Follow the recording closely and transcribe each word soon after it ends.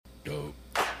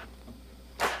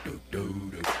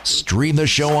Stream the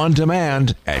show on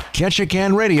demand at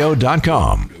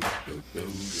ketchikanradio.com.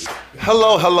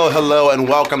 Hello, and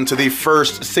welcome to the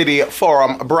First City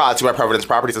Forum, brought to you by Providence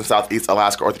Properties in Southeast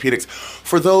Alaska Orthopedics.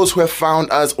 For those who have found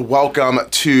us, welcome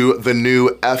to the new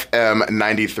FM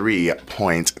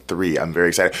 93.3. I'm very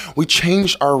excited. We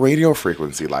changed our radio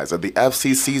frequency, Liza. The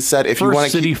FCC said if you want to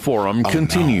First City Forum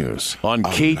continues on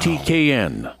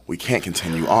KTKN. No. We can't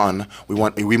continue on.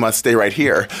 We must stay right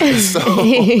here. So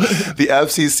the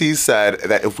FCC said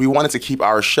that if we wanted to keep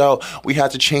our show, we had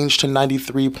to change to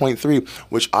 93.3,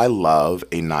 which I love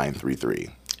a 933.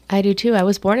 I do too. I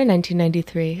was born in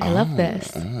 1993. I love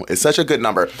this. It's such a good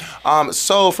number.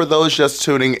 So for those just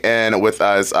tuning in with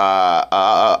us,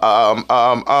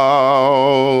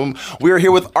 we are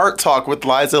here with Art Talk with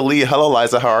Liza Lee. Hello,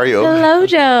 Liza. How are you? Hello,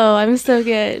 Joe. I'm so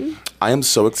good. I am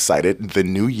so excited. The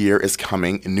new year is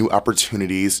coming. New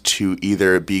opportunities to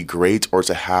either be great or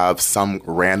to have some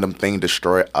random thing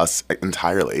destroy us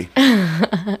entirely.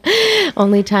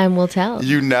 Only time will tell.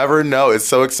 You never know. It's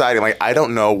so exciting. Like, I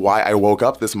don't know why I woke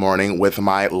up this morning with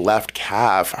my left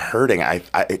calf hurting.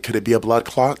 Could it be a blood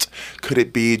clot? Could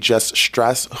it be just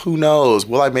stress? Who knows?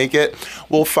 Will I make it?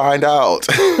 We'll find out.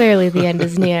 Clearly, the end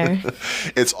is near.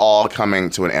 It's all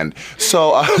coming to an end.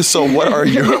 So what are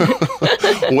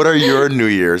your New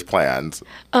Year's plans?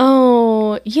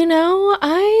 Oh,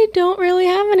 I don't really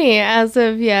have any as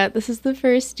of yet. This is the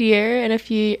first year, and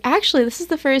this is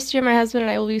the first year my husband and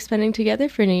I will be spending together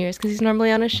for New Year's because he's normally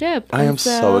on a ship. I am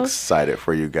so excited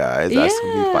for you guys. That's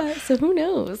gonna be fun. So who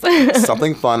knows?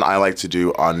 Something fun I like to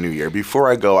do on New Year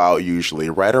before I go out, usually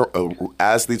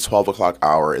as the 12 o'clock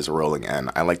hour is rolling in,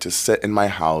 I like to sit in my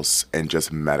house and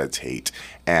just meditate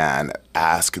and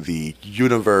ask the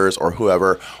universe or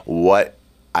whoever what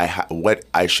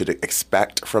I should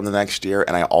expect from the next year,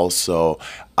 and I also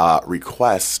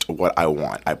request what I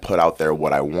want. I put out there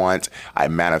what I want, I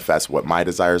manifest what my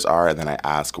desires are, and then I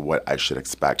ask what I should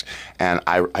expect. And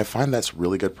I find that's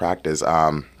really good practice.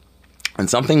 And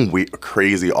something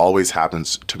crazy always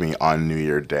happens to me on New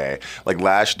Year Day. Like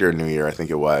last year, New Year, I think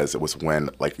it was when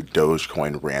like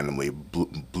Dogecoin randomly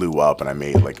blew up, and I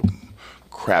made like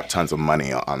crap tons of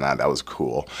money on that. That was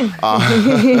cool.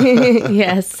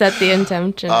 Yes, set the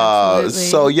intention.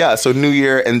 So New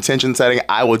Year intention setting.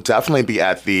 I will definitely be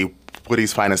at the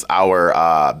Woody's Finest Hour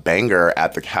banger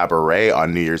at the Cabaret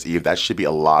on New Year's Eve. That should be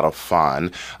a lot of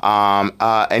fun.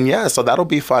 So that'll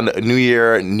be fun. New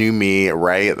Year, new me,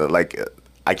 right?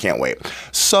 I can't wait.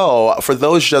 So, for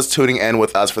those just tuning in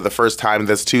with us for the first time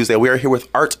this Tuesday, we are here with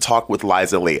Art Talk with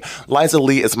Liza Lee. Liza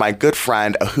Lee is my good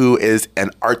friend who is an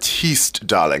artiste,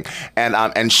 darling.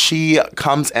 And she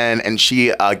comes in and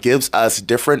she gives us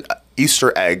different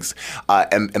Easter eggs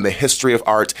and the history of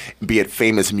art, be it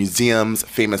famous museums,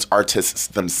 famous artists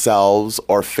themselves,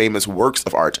 or famous works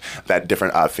of art that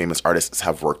different famous artists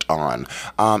have worked on.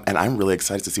 And I'm really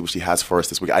excited to see what she has for us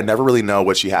this week. I never really know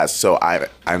what she has, so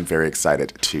I'm very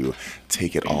excited to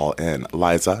take it all in.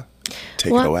 Liza,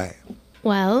 take it away.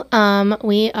 Well,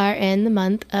 we are in the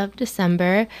month of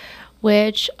December,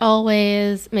 which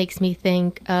always makes me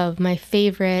think of my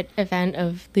favorite event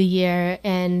of the year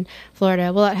in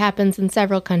Florida. Well, it happens in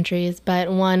several countries,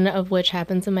 but one of which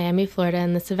happens in Miami, Florida.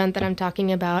 And this event that I'm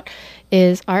talking about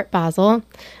is Art Basel.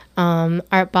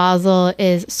 Art Basel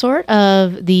is sort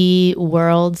of the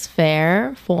World's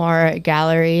Fair for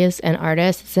galleries and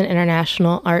artists. It's an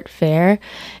international art fair.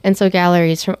 And so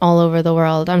galleries from all over the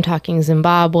world, I'm talking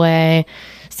Zimbabwe,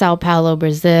 Sao Paulo,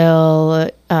 Brazil,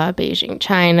 Beijing,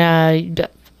 China,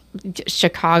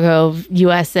 Chicago,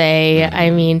 USA,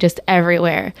 I mean, just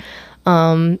everywhere,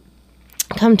 come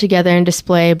together and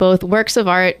display both works of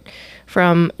art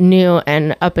from new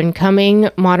and up-and-coming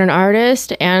modern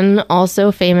artists and also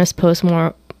famous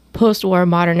post-war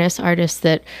modernist artists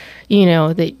that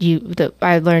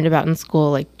I learned about in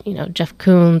school, like, Jeff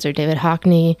Koons or David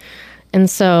Hockney. And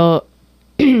so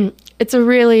it's a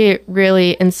really,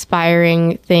 really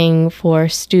inspiring thing for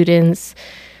students,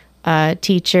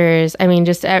 teachers. I mean,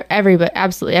 just everybody,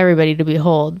 absolutely everybody to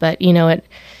behold. But,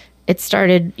 it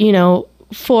started,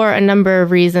 for a number of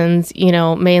reasons,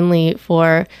 mainly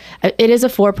it is a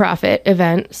for-profit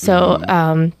event.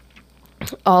 So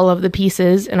all of the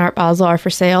pieces in Art Basel are for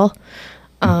sale.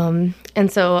 And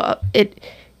so it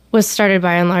was started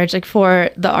by and large like for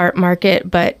the art market,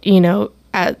 but, you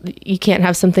can't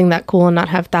have something that cool and not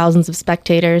have thousands of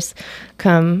spectators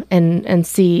come and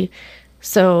see.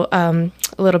 So a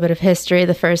little bit of history.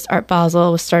 The first Art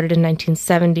Basel was started in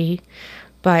 1970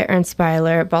 by Ernst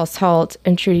Beiler, Bals Halt,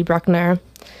 and Trudy Bruckner.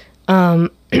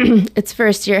 Its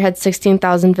first year had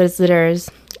 16,000 visitors,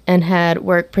 and had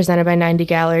work presented by 90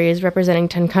 galleries representing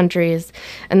 10 countries.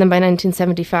 And then by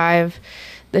 1975,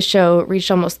 the show reached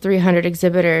almost 300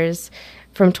 exhibitors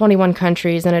from 21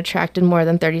 countries and attracted more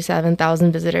than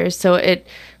 37,000 visitors. So it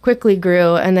quickly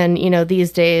grew. And then,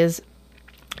 these days,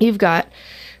 you've got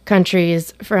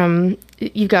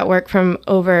work from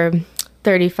over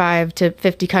 35 to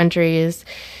 50 countries,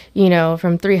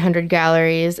 from 300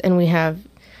 galleries, and we have,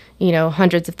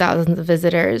 hundreds of thousands of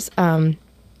visitors.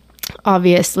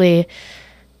 Obviously,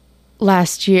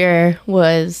 last year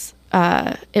was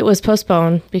it was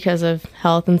postponed because of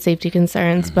health and safety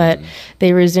concerns, but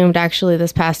they resumed actually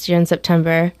this past year in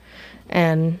September,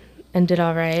 and did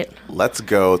all right. Let's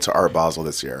go to Art Basel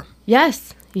this year.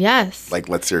 Yes. Like,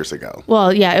 let's seriously go.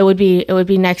 Well, yeah, it would be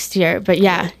next year, but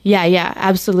yeah,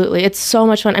 absolutely. It's so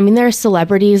much fun. I mean, there are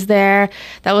celebrities there.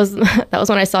 That was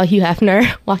when I saw Hugh Hefner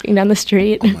walking down the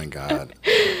street. Oh my God.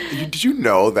 Did you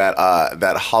know that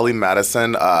that Holly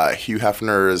Madison, Hugh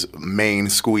Hefner's main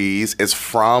squeeze, is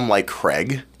from like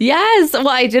Craig? Yes. Well,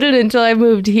 I didn't until I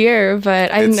moved here, but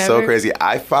It's so crazy.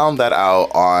 I found that out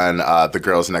on The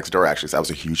Girls Next Door, actually. So I was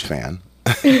a huge fan.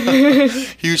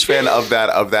 Huge fan of that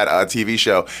TV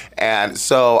show. And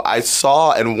so I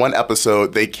saw in one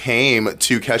episode they came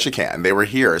to Ketchikan. They were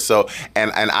here. So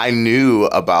and I knew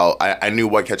I knew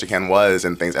what Ketchikan was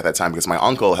and things at that time because my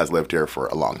uncle has lived here for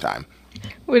a long time.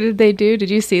 What did they do? Did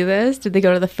you see this? Did they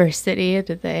go to the first city?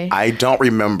 Did they? I don't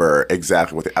remember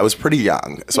exactly I was pretty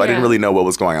young, so I didn't really know what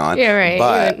was going on. Yeah,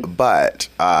 right. But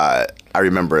I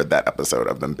remember that episode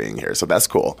of them being here, so that's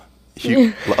cool.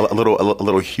 A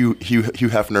little Hugh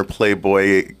Hefner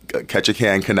Playboy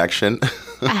Ketchikan connection.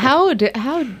 How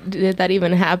did that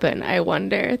even happen? I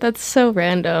wonder. That's so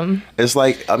random. It's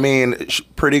like, I mean,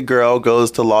 pretty girl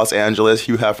goes to Los Angeles.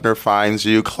 Hugh Hefner finds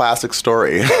you. Classic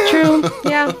story. True.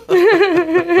 Yeah.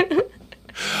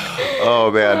 Oh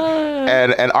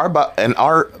man, and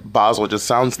Art Basel just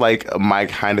sounds like my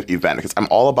kind of event because I'm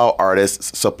all about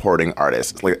artists supporting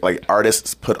artists. Like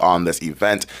artists put on this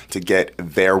event to get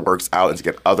their works out and to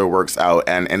get other works out,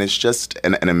 and it's just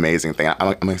an amazing thing.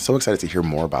 I'm so excited to hear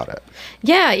more about it.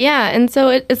 Yeah, and so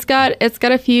it's got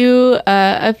a few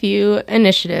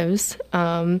initiatives,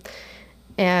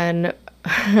 and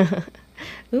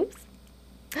oops.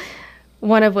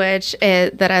 One of which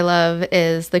that I love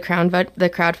is the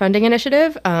crowdfunding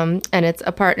initiative, and it's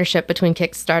a partnership between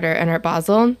Kickstarter and Art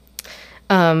Basel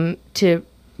to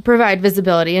provide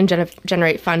visibility and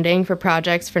generate funding for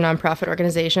projects for nonprofit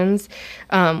organizations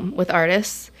with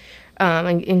artists,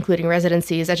 including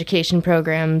residencies, education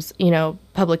programs,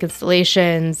 public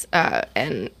installations,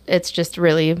 and it's just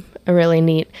really a really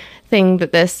neat thing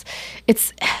that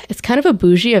it's kind of a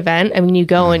bougie event. I mean, you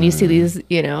go and you see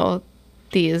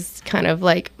these kind of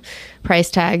like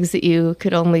price tags that you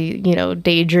could only,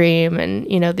 daydream, and,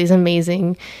 these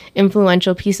amazing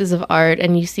influential pieces of art.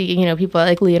 And you see, people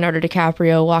like Leonardo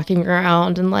DiCaprio walking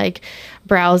around and like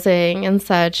browsing and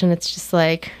such. And it's just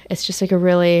like a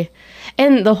really,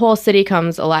 and the whole city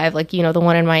comes alive. Like, the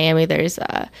one in Miami, there's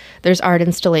art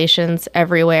installations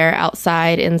everywhere,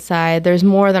 outside, inside. There's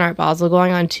more than Art Basel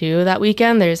going on too that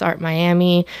weekend. There's Art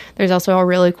Miami. There's also a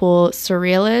really cool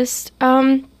surrealist,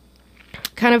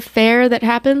 kind of fair that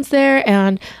happens there,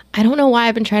 and I don't know why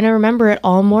I've been trying to remember it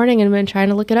all morning and been trying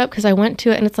to look it up because I went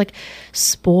to it and it's like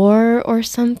Spore or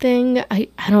something. I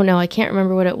don't know. I can't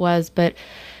remember what it was, but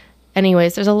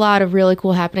anyways, there's a lot of really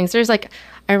cool happenings. There's like,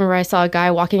 I remember I saw a guy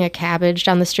walking a cabbage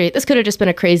down the street. This could have just been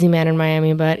a crazy man in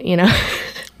Miami, but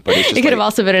but it could have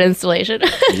also been an installation.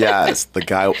 Yes, the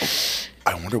guy.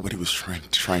 I wonder what he was trying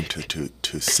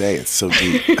to say. It's so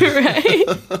deep. Right.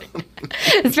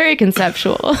 It's very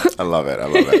conceptual. I love it.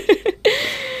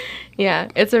 Yeah,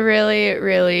 it's a really,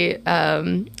 really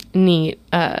neat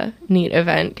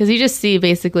event because you just see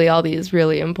basically all these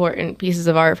really important pieces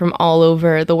of art from all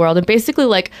over the world, and basically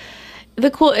like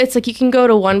it's like you can go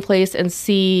to one place and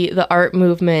see the art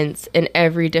movements in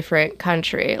every different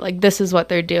country. Like, this is what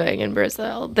they're doing in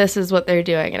Brazil. This is what they're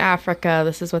doing in Africa.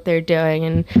 This is what they're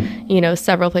doing in,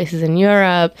 several places in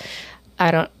Europe.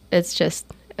 It's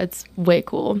way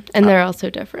cool. And they're all so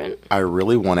different. I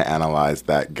really want to analyze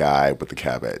that guy with the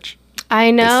cabbage. I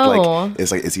know.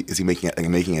 Is he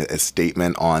making a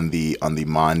statement on the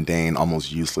mundane,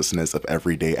 almost uselessness of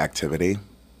everyday activity?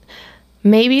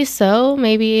 Maybe so.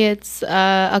 Maybe it's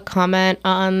a comment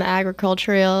on the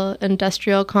agricultural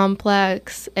industrial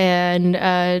complex and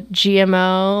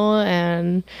GMO,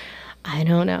 and I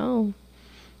don't know.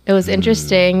 It was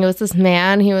interesting. It was this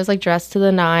man. He was like dressed to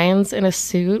the nines in a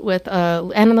suit with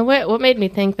and what made me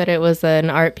think that it was an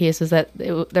art piece was that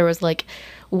there was like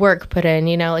work put in,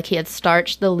 you know, like he had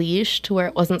starched the leash to where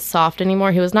it wasn't soft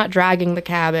anymore. He was not dragging the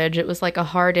cabbage. It was like a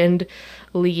hardened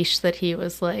leash that he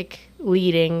was like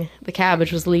leading. The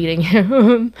cabbage was leading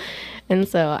him. And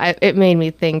so it made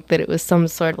me think that it was some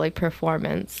sort of like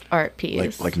performance art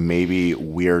piece. Like maybe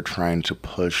we're trying to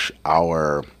push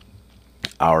our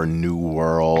new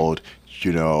world,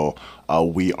 you know,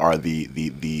 we are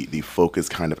the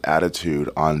focused kind of attitude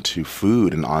onto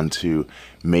food and onto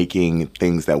making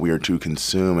things that we are to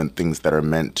consume and things that are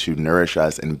meant to nourish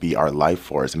us and be our life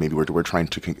force. And maybe we're trying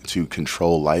to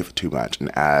control life too much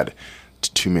and add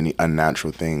too many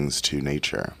unnatural things to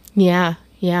nature. Yeah.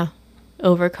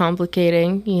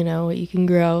 Overcomplicating, you know, what you can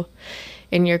grow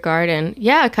in your garden.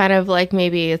 Yeah, kind of like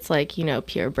maybe it's like, you know,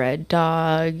 purebred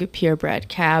dog, purebred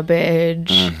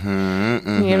cabbage, you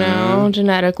know,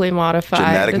 genetically modified.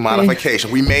 Genetic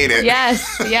modification. We made it.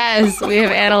 Yes, we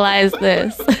have analyzed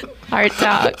this. Heart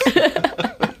talk.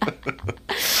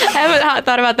 I haven't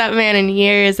thought about that man in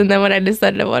years, and then when I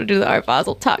decided I want to do the Art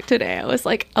Basel talk today, I was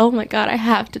like, "Oh my god, I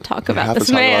have to talk about this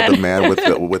man." About the man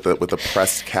with the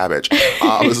pressed cabbage.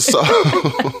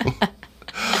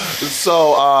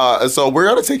 So we're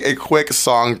gonna take a quick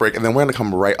song break, and then we're gonna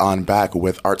come right on back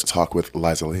with Art Talk with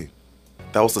Liza Lee.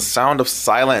 That was The Sound of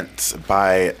Silence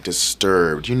by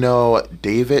Disturbed. You know,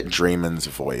 David Draymond's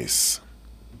voice,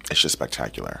 it's just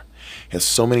spectacular. He has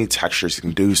so many textures. He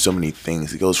can do so many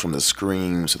things. He goes from the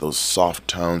screams to those soft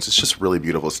tones. It's just really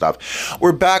beautiful stuff.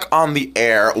 We're back on the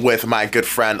air with my good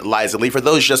friend Liza Lee. For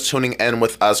those just tuning in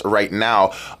with us right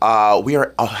now, we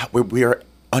are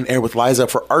on air with Liza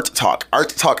for Art Talk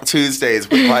Tuesdays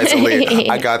with Liza Lee.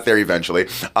 I got there eventually.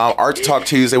 Art Talk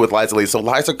Tuesday with Liza Lee. So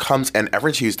Liza comes in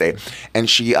every Tuesday, and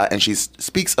she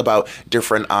speaks about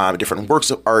different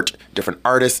works of art, different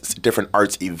artists, different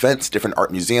arts events, different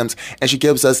art museums, and she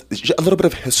gives us a little bit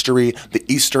of history, the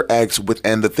Easter eggs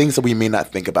within the things that we may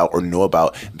not think about or know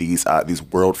about these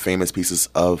world famous pieces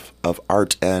of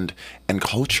art and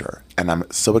culture. And I'm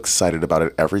so excited about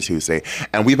it every Tuesday.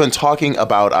 And we've been talking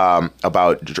about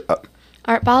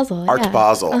Art Basel. Art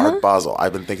Basel.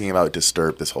 I've been thinking about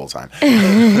Disturbed this whole time.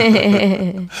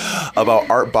 About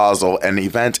Art Basel, an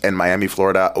event in Miami,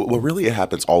 Florida. Well, really, it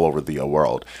happens all over the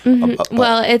world.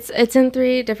 Well, it's in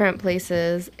 3 different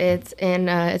places. It's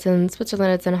in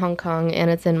Switzerland, it's in Hong Kong, and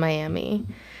it's in Miami.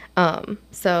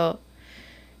 So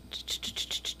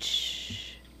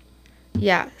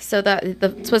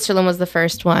the Switzerland was the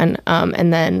first one,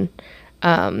 and then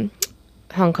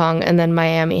Hong Kong, and then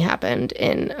Miami happened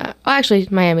in actually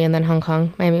Miami and then Hong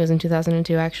Kong. Miami was in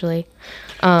 2002 actually.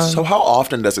 So how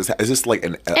often does this? Is this like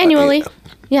an annually?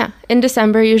 Yeah, in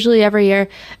December, usually every year.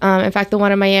 In fact, the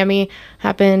one in Miami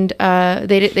happened.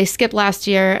 They skipped last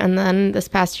year, and then this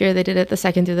past year they did it the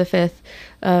 2nd through the 5th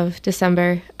of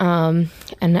December. And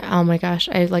oh my gosh,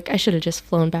 I should have just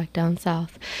flown back down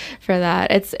south for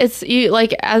that. It's you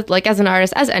as an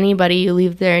artist, as anybody, you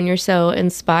leave there and you're so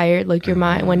inspired. Like your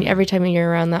mind, every time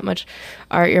you're around that much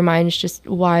art, your mind's just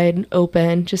wide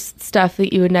open, just stuff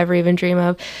that you would never even dream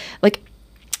of. Like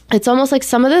it's almost like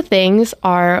some of the things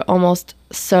are almost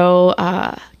so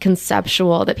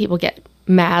conceptual that people get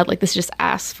mad. Like this just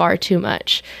asks far too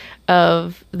much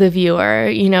of the viewer.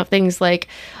 You know, things like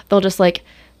they'll just like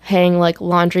hang like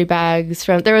laundry bags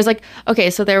from. There was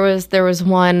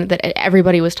one that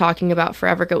everybody was talking about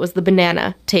forever ago. It was the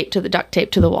banana taped to the duct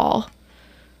tape to the wall.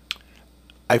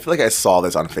 I feel like I saw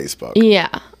this on Facebook.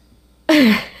 Yeah.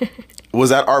 Was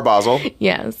that Art Basel?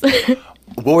 Yes.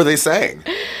 What were they saying?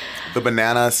 The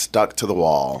banana stuck to the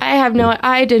wall. I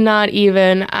didn't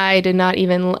even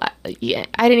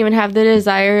have the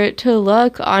desire to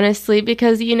look, honestly,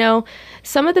 because, you know,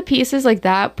 some of the pieces like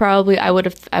that, probably I would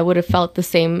have felt the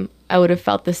same. I would have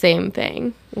felt the same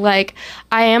thing. Like,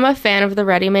 I am a fan of the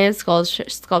ready-made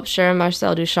sculpture,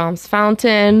 Marcel Duchamp's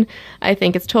fountain. I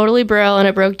think it's totally brilliant and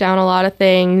it broke down a lot of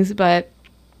things, but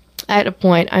at a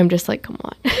point, I'm just like, come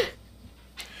on.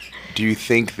 Do you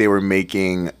think they were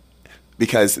making...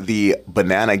 Because the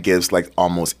banana gives like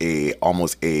almost a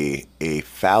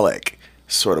phallic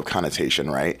sort of connotation,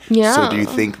 right? Yeah. So do you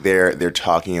think they're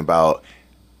talking about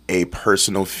a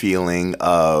personal feeling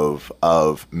of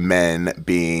men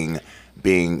being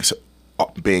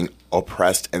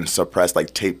oppressed and suppressed,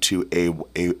 like taped to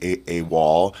a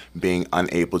wall, being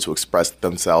unable to express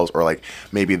themselves, or like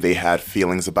maybe they had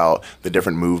feelings about the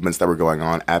different movements that were going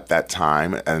on at that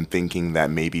time, and thinking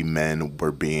that maybe men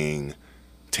were being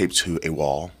taped to a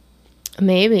wall?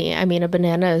 Maybe. I mean, a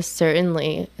banana is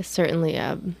certainly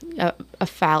a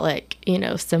phallic, you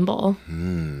know, symbol.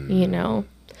 You know.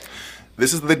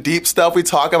 This is the deep stuff we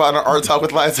talk about on Art Talk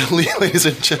with Liza Lee, ladies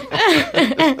and gentlemen.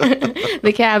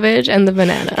 The cabbage and the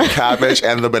banana. Cabbage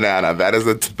and the banana. That is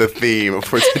the theme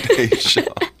for today's show.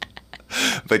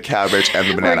 The cabbage and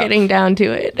the banana. We're getting down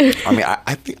to it. I mean,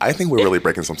 I think we're really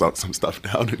breaking some stuff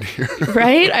down in here.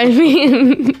 Right? I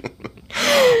mean...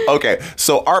 Okay,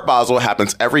 so Art Basel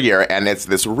happens every year, and it's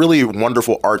this really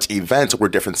wonderful arts event where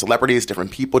different celebrities,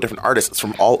 different people, different artists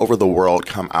from all over the world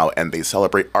come out and they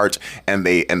celebrate art and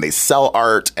they sell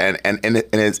art, and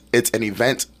it's an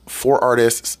event for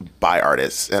artists by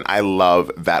artists, and I love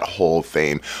that whole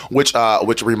theme. Which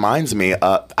reminds me,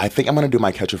 I think I'm gonna do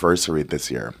my catchiversary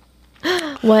this year.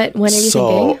 What? When are you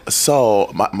thinking?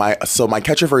 So my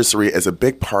Catchiversary is a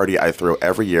big party I throw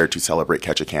every year to celebrate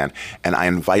Ketchikan, and I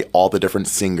invite all the different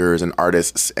singers and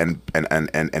artists and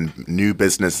new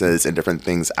businesses and different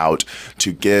things out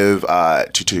to give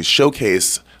to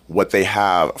showcase what they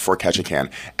have for Ketchikan.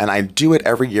 And I do it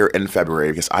every year in February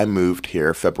because I moved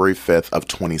here February 5th of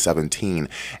 2017.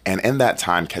 And in that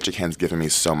time, Ketchikan's given me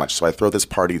so much. So I throw this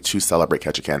party to celebrate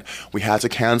Ketchikan. We had to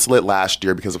cancel it last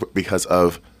year because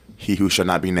of He Who Should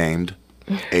Not Be Named,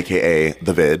 a.k.a.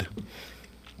 the vid.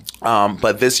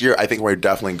 But this year, I think we're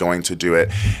definitely going to do it.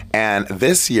 And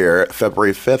this year,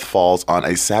 February 5th falls on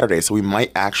a Saturday. So we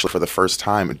might actually, for the first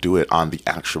time, do it on the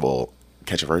actual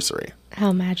Catchiversary.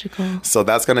 How magical. So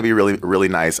that's going to be really, really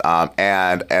nice.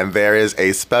 And there is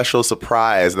a special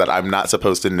surprise that I'm not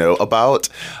supposed to know about,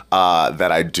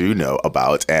 that I do know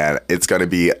about. And it's going to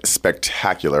be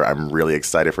spectacular. I'm really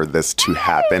excited for this to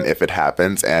happen if it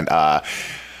happens. And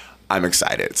I'm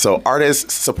excited. So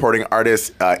artists supporting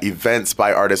artists, events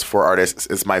by artists for artists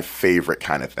is my favorite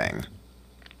kind of thing.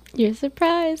 You're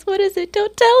surprised. What is it?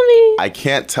 Don't tell me. I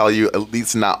can't tell you, at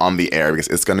least not on the air, because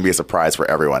it's going to be a surprise for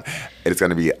everyone. It's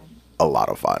going to be a lot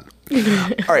of fun.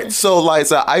 All right, so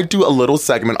Liza, I do a little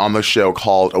segment on the show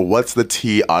called "What's the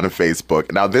Tea" on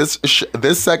Facebook. Now, this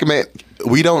segment,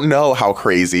 we don't know how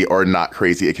crazy or not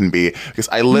crazy it can be because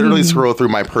I literally scroll through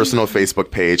my personal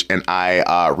Facebook page and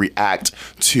I react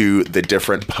to the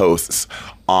different posts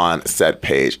on said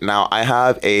page. Now, I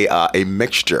have a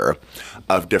mixture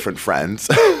of different friends.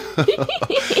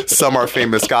 Some are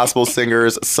famous gospel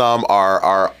singers. Some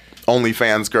are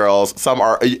OnlyFans girls. Some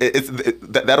are.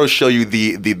 That'll show you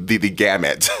the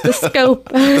gamut, the scope,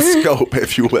 the scope,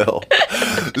 if you will.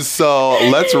 So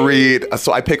let's read.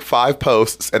 So I pick 5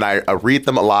 posts and I read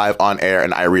them live on air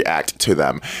and I react to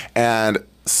them. And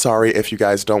sorry if you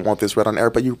guys don't want this read on air,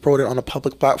 but you wrote it on a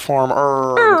public platform.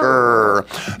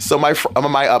 So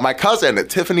my cousin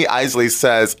Tiffany Isley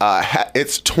says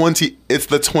it's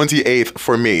the 28th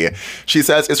for me. She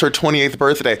says it's her 28th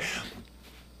birthday.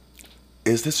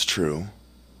 Is this true?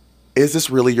 Is this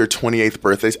really your 28th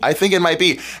birthday? I think it might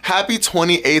be. Happy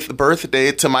 28th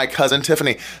birthday to my cousin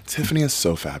Tiffany. Tiffany is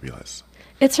so fabulous.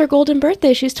 It's her golden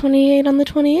birthday. She's 28 on the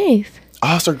 28th.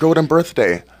 Oh, it's her golden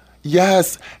birthday.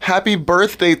 Yes. Happy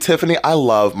birthday, Tiffany. I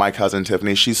love my cousin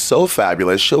Tiffany. She's so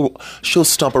fabulous. She'll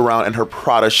stomp around in her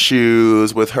Prada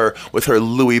shoes with her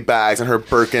Louis bags and her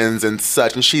Birkins and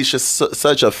such. And she's just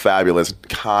such a fabulous,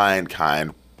 kind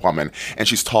woman. And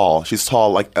she's tall. She's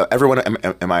tall. Like everyone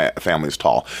in my family is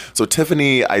tall. So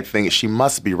Tiffany, I think she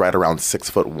must be right around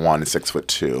 6'1",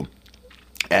 6'2".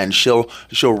 And she'll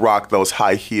rock those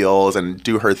high heels and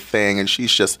do her thing. And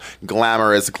she's just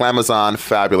glamorous, glamazon,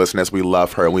 fabulousness. We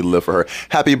love her and we live for her.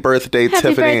 Happy birthday,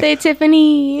 Tiffany. Happy birthday,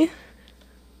 Tiffany.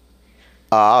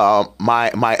 My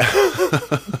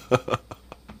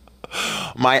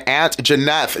aunt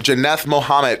Janeth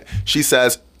Mohammed, she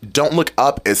says, "Don't Look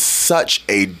Up is such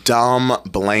a dumb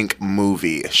blank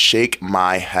movie. Shake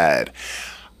my head."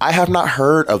 I have not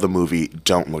heard of the movie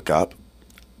Don't Look Up.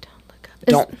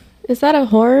 Is that a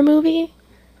horror movie?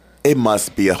 It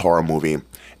must be a horror movie.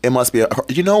 It must be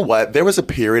you know what? There was a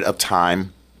period of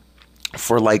time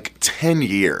for like 10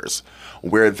 years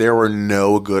where there were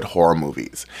no good horror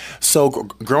movies. So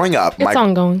growing up, it's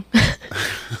ongoing.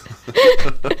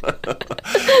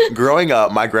 Growing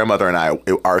up, my grandmother and I,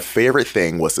 our favorite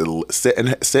thing was to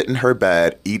sit in her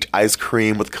bed, eat ice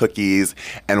cream with cookies,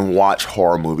 and watch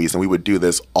horror movies. And we would do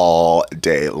this all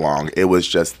day long. It was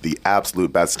just the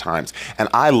absolute best times. And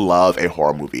I love a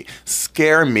horror movie.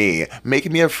 Scare me,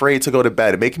 making me afraid to go to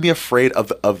bed, making me afraid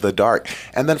of the dark.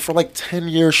 And then for like 10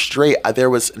 years straight, there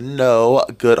was no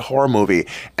good horror movie.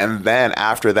 And then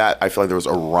after that, I feel like there was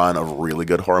a run of really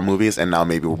good horror movies. And now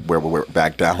maybe we're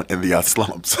back down in the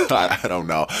slumps. I don't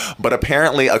know. But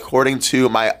apparently, according to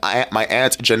my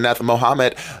aunt Janeth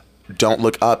Mohammed, Don't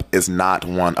Look Up is not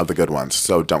one of the good ones.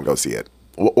 So don't go see it.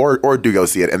 or do go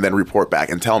see it and then report back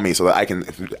and tell me so that I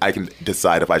can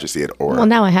decide if I should see it or. Well,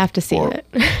 now I have to see it.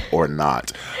 Or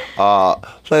not.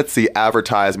 Let's see.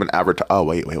 Advertisement. Oh,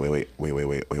 wait.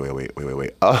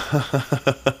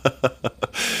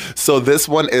 So this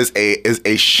one is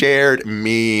a shared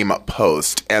meme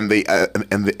post, and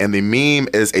the meme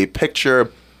is a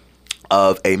picture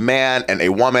of a man and a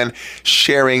woman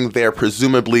sharing their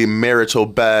presumably marital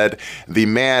bed. The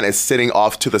man is sitting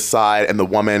off to the side and the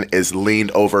woman is leaned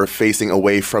over facing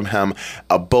away from him.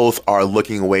 Both are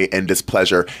looking away in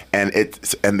displeasure, and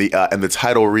the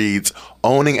title reads,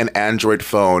 "Owning an Android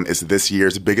phone is this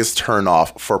year's biggest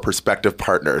turnoff for prospective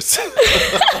partners."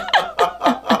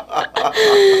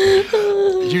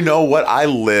 You know what? I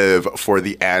live for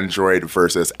the Android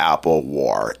versus Apple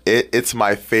war. It's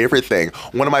my favorite thing.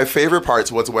 One of my favorite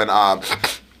parts was when I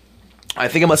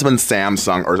think it must have been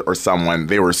Samsung or someone.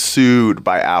 They were sued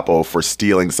by Apple for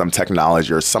stealing some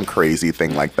technology or some crazy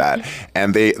thing like that,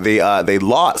 and they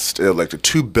lost like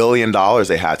 $2 billion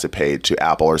they had to pay to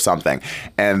Apple or something,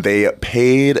 and they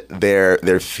paid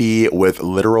their fee with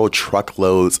literal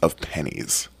truckloads of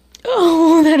pennies.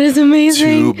 Oh, that is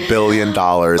amazing. $2 billion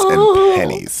in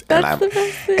pennies. That's the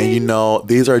best thing. And you know,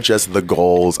 these are just the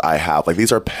goals I have. Like,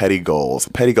 these are petty goals.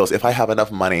 Petty goals. If I have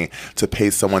enough money to pay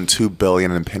someone $2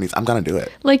 billion in pennies, I'm going to do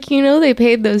it. Like, you know, they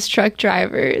paid those truck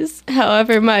drivers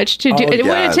however much to do it. It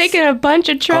would have taken a bunch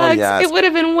of trucks. Yes. It would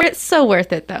have been so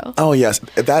worth it, though. Oh, yes.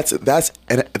 That's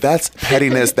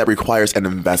pettiness that requires an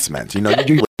investment. You know,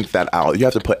 you think that out. You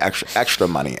have to put extra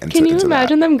money into that. Can you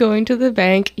imagine them going to the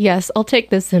bank? Yes, I'll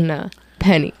take this in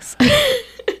pennies.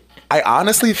 I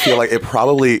honestly feel like it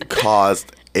probably caused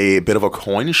a bit of a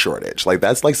coin shortage. Like,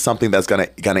 that's like something that's gonna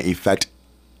affect.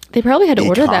 They probably had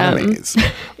to economies. Order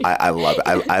them. I love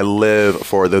it. I live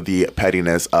for the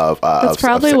pettiness of that's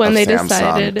probably when they Samsung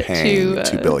decided paying to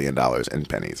 $2 billion in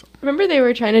pennies. Remember, they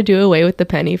were trying to do away with the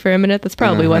penny for a minute. That's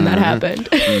probably when that happened.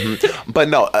 But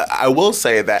no, I will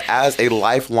say that as a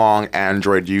lifelong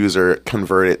Android user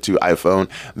converted to iPhone,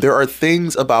 there are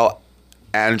things about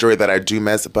Android that I do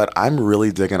miss, but I'm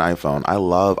really digging iPhone. I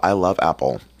love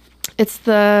Apple. It's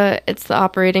the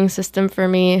operating system for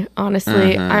me,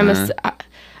 honestly.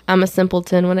 I'm a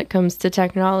simpleton when it comes to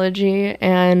technology,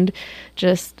 and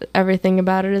just everything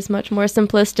about it is much more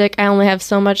simplistic. I only have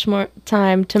so much more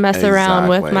time to mess around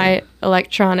with my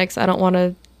electronics. I don't want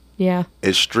to. Yeah.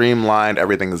 It's streamlined.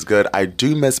 Everything is good. I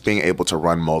do miss being able to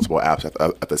run multiple apps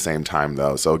at the same time,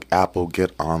 though. So Apple,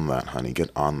 get on that, honey.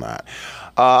 Get on that.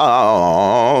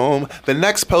 The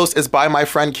next post is by my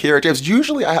friend Kira James.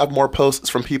 Usually I have more posts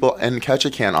from people in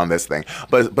Ketchikan on this thing,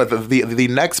 but the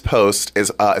next post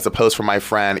is a post from my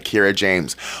friend Kira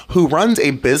James, who runs a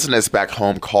business back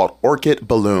home called Orchid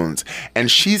Balloons,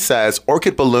 and she says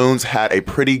Orchid Balloons had a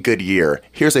pretty good year.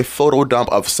 Here's a photo dump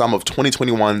of some of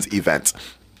 2021's events.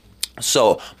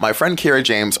 So my friend Kira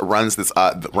James runs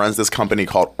this company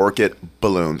called Orchid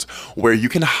Balloons, where you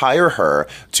can hire her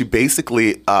to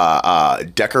basically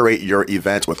decorate your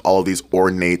event with all these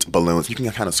ornate balloons. You can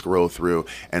kind of scroll through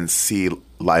and see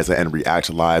Liza and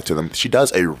react live to them. She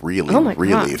does a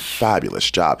really fabulous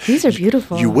job. These are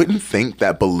beautiful. You wouldn't think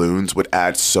that balloons would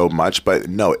add so much, but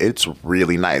no, it's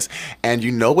really nice. And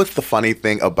you know what's the funny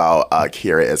thing about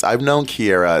Kira is I've known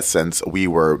Kira since we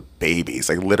were babies.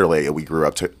 Like, literally, we grew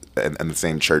up in the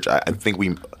same church. I think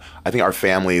our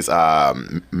families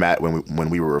met when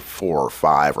we were 4 or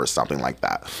 5 or something like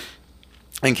that.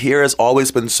 And Kira's always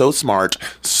been so smart,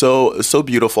 so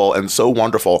beautiful, and so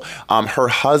wonderful. Her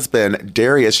husband,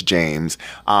 Darius James,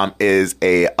 is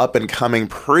a up-and-coming,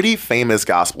 pretty famous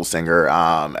gospel singer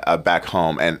back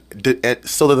home. And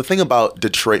so the thing about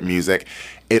Detroit music,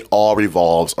 it all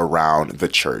revolves around the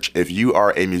church. If you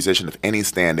are a musician of any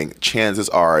standing, chances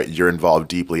are you're involved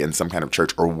deeply in some kind of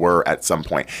church or were at some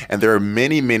point. And there are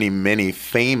many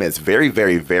famous, very,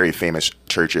 very, very famous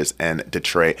churches in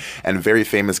Detroit and very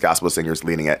famous gospel singers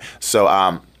leading it.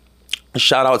 So,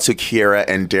 shout out to Kira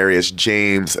and Darius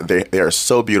James. They are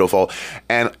so beautiful.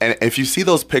 And if you see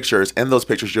those pictures, in those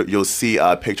pictures, you'll see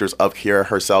pictures of Kira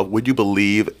herself. Would you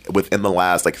believe within the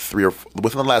last 4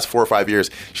 or 5 years,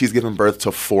 she's given birth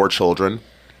to 4 children?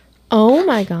 Oh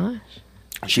my gosh.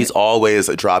 She's always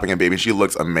dropping a baby. She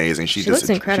looks amazing. She looks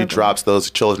incredible. She drops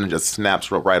those children and just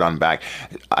snaps right on back.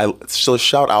 So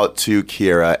shout out to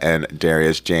Kira and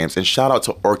Darius James, and shout out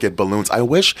to Orchid Balloons. I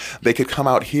wish they could come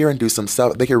out here and do some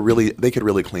stuff. They could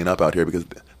really clean up out here because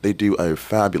they do a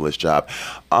fabulous job.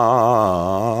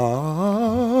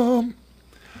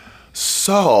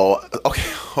 So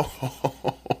okay,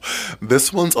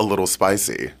 this one's a little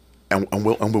spicy. And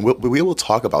we will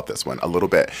talk about this one a little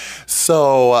bit.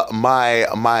 So my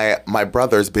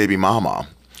brother's baby mama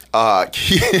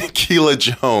Keela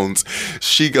Jones,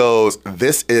 she goes,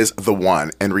 "This is the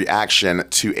one," in reaction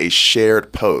to a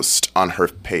shared post on her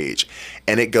page.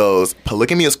 And it goes,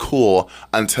 "Polygamy is cool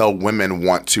until women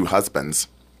want two husbands."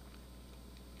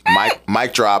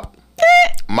 Mic drop.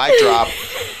 Mic drop.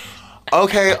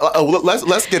 Okay,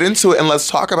 let's get into it and let's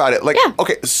talk about it.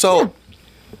 Okay, so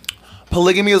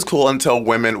polygamy is cool until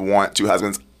women want two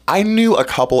husbands. I knew a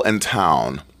couple in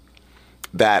town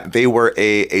that they were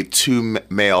a two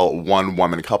male, one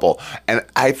woman couple. And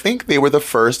I think they were the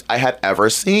first I had ever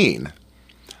seen.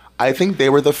 And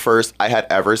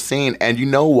you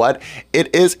know what?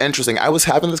 It is interesting. I was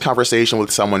having this conversation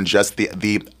with someone just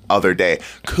the other day.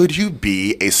 Could you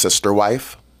be a sister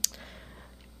wife?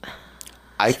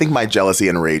 I think my jealousy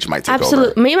and rage might take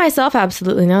over. Me, myself,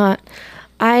 absolutely not.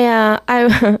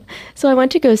 So I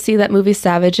went to go see that movie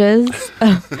Savages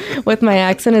with my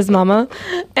ex and his mama,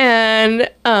 and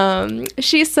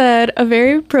she said a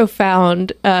very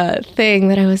profound thing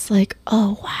that I was like,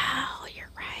 oh wow, you're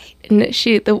right. And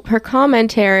her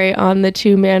commentary on the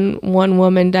 2-man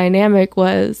 1-woman dynamic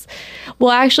was, well,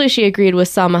 actually she agreed with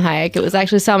Salma Hayek. It was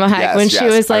actually Salma Hayek she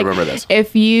was like,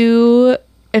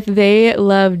 if they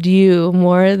loved you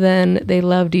more than they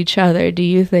loved each other, do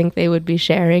you think they would be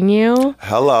sharing you?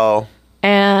 Hello.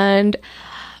 And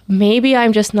maybe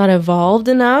I'm just not evolved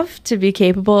enough to be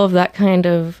capable of that kind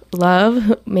of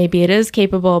love. Maybe it is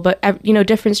capable, but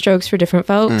different strokes for different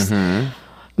folks. Mm-hmm.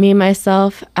 Me,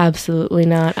 myself, absolutely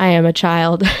not. I am a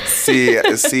child. See,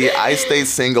 I stay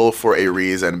single for a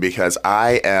reason, because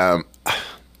I am...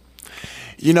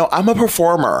 I'm a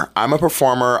performer.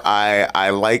 I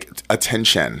like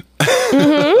attention.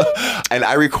 Mm-hmm. And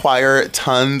I require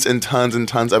tons and tons and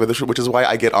tons of it, which is why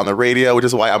I get on the radio, which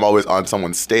is why I'm always on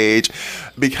someone's stage.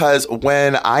 Because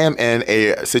when I am in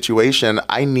a situation,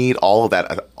 I need all of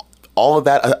that. All of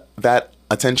that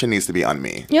attention needs to be on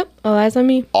me. Yep, all eyes on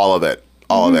me. All of it.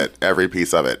 All of it, every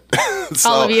piece of it.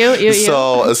 All of you.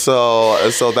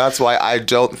 So that's why I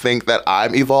don't think that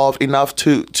I'm evolved enough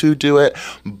to do it.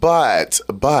 But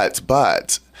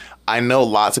I know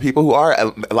lots of people who are,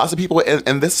 and lots of people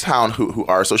in this town who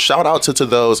are. So shout out to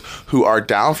those who are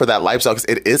down for that lifestyle, because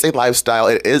it is a lifestyle,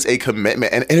 it is a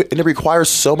commitment, and it requires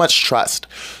so much trust.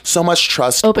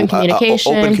 Open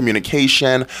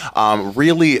communication.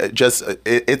 Really, just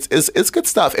it's good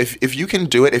stuff. If you can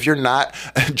do it, if you're not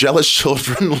jealous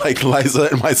children like Liza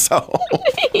and myself,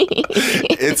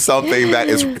 it's something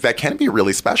that can be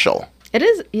really special. It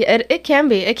is. It can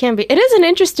be. It is an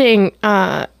interesting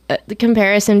the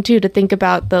comparison too, to think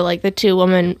about the 2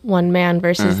 woman 1 man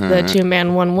versus the 2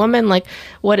 man 1 woman. Like,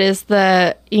 what is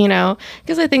the,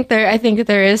 because I think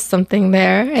there is something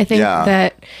there. I think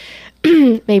that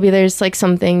maybe there's like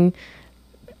something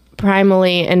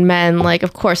primally in men, like,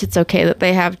 of course it's okay that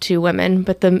they have 2 women,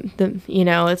 but the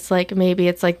it's like, maybe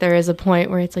it's like there is a point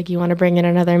where it's like you want to bring in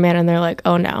another man and they're like,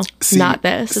 oh no, not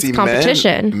this. It's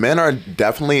competition. Men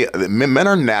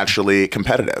are naturally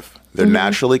competitive. They're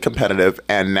naturally competitive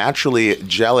and naturally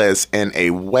jealous in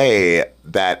a way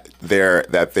that their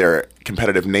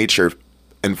competitive nature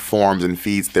informs and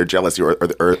feeds their jealousy,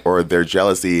 or their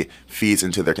jealousy feeds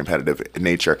into their competitive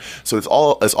nature. So it's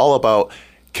all about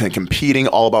competing,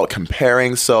 all about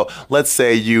comparing. So let's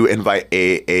say you invite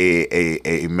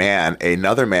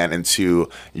another man into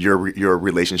your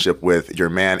relationship with your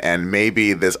man, and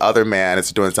maybe this other man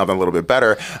is doing something a little bit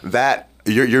better. That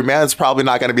your man's probably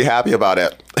not going to be happy about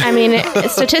it. I mean,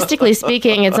 statistically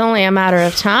speaking, it's only a matter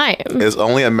of time. It's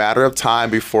only a matter of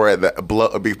time before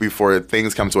before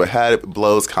things come to a head,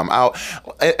 blows come out.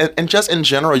 And just in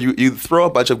general, you throw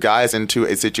a bunch of guys into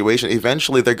a situation,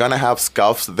 eventually they're going to have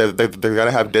scuffs, they're going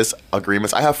to have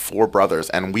disagreements. I have 4 brothers,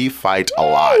 and we fight a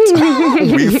lot.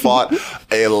 We fought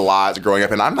a lot growing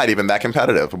up, and I'm not even that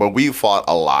competitive, but we fought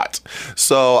a lot.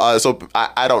 So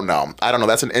I don't know.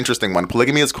 That's an interesting one.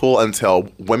 Polygamy is cool until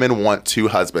women want 2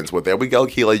 husbands. Well, there we go,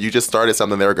 Keela. You just started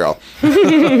something there, girl.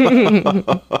 And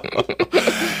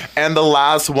the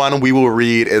last one we will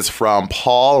read is from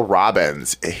Paul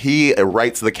Robbins. He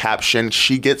writes the caption,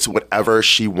 "She gets whatever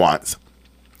she wants,"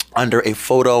 under a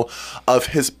photo of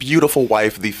his beautiful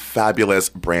wife, the fabulous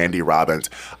Brandy Robbins.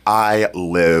 I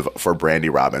live for Brandy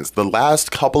Robbins. The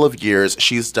last couple of years,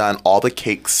 she's done all the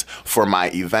cakes for my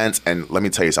events. And let me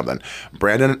tell you something.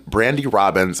 Brandy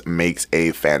Robbins makes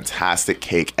a fantastic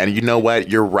cake. And you know what?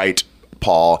 You're right.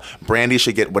 Paul. Brandy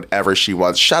should get whatever she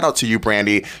wants. Shout out to you,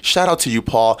 Brandy. Shout out to you,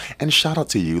 Paul. And shout out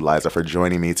to you, Liza, for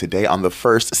joining me today on the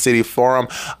First City Forum.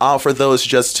 For those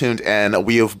just tuned in,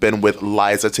 we have been with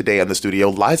Liza today in the studio.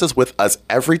 Liza's with us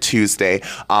every Tuesday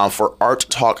for Art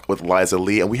Talk with Liza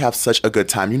Lee, and we have such a good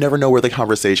time. You never know where the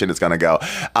conversation is going to go.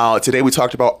 Today we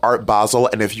talked about Art Basel,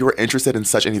 and if you're interested in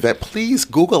such an event, please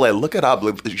Google it, look it up.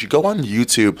 You go on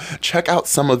YouTube, check out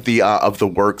some of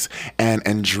the works,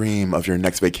 and dream of your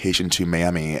next vacation to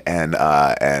Miami and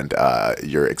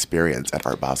your experience at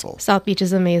Art Basel. South Beach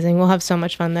is amazing. We'll have so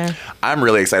much fun there. I'm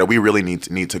really excited. We really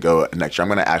need to go next year. I'm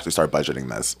going to actually start budgeting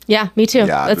this. Yeah, me too.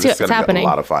 Yeah, Let's see what's happening. A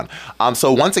lot of fun.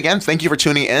 So once again, thank you for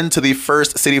tuning in to the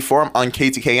First City Forum on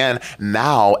KTKN,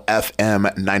 now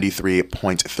FM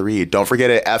 93.3. Don't forget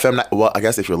it, FM. Well, I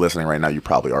guess if you're listening right now, you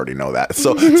probably already know that.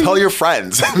 So tell your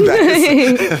friends.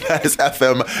 That is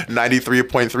FM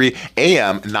 93.3,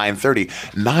 AM 930,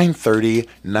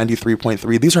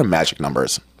 93.3. These are magic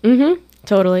numbers. Mm-hmm.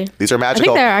 Totally. These are magical.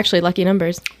 I think they're actually lucky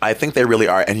numbers. I think they really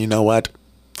are. And you know what?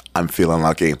 I'm feeling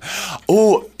lucky.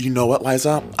 Oh, you know what,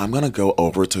 Liza? I'm going to go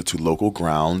over to local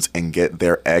grounds and get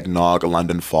their eggnog,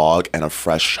 London fog, and a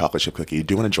fresh chocolate chip cookie.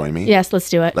 Do you want to join me? Yes, let's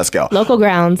do it. Let's go. Local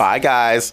grounds. Bye, guys.